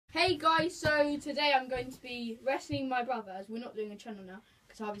Hey guys, so today I'm going to be wrestling my brother, as we're not doing a channel now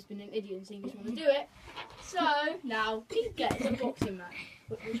because Harvey's been an idiot and saying he doesn't want to do it. So now he gets a boxing match,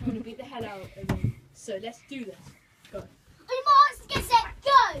 which I'm going to beat the hell out of him. So let's do this. Go. On your marks, get set,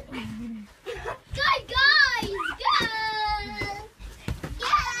 go! Go, guys! Go!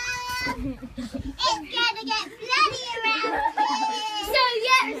 Yeah! It's gonna get bloody around here! So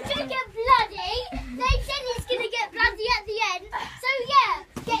yeah, it's gonna get bloody. They said it's gonna get bloody at the end. So yeah,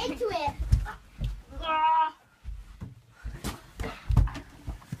 get into it.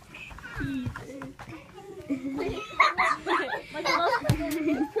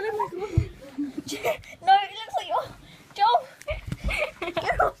 No, it looks like you're... Joel!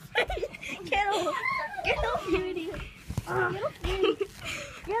 Get off me! Get off! Get off, you idiot! Get off me!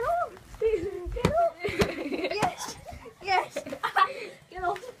 Get off! Get off! Yes! Yes! Get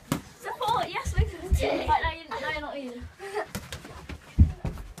off! Support! Yes, Lucas! Right, no, you're not either.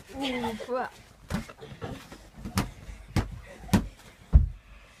 Ooh, crap.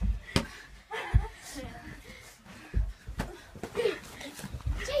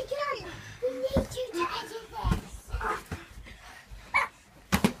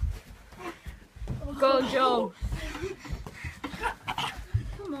 Go, Joe.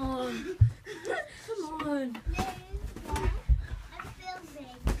 Come on. Come on. I'm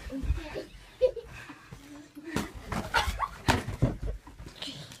filming.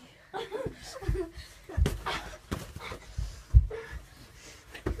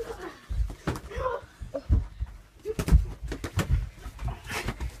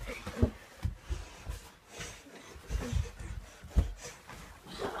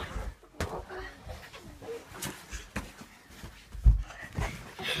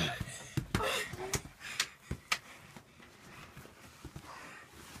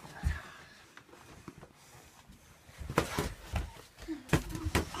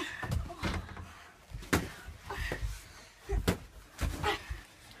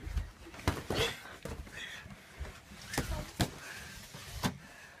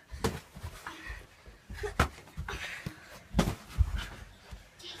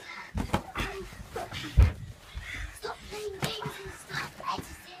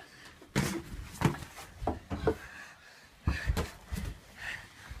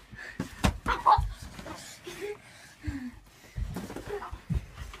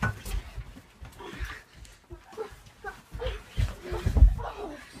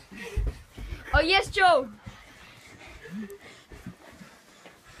 Oh, yes, Joe.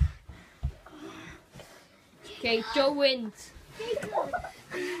 Okay, Joe wins.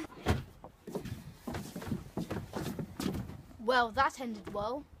 Well, that ended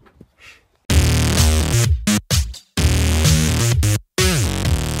well.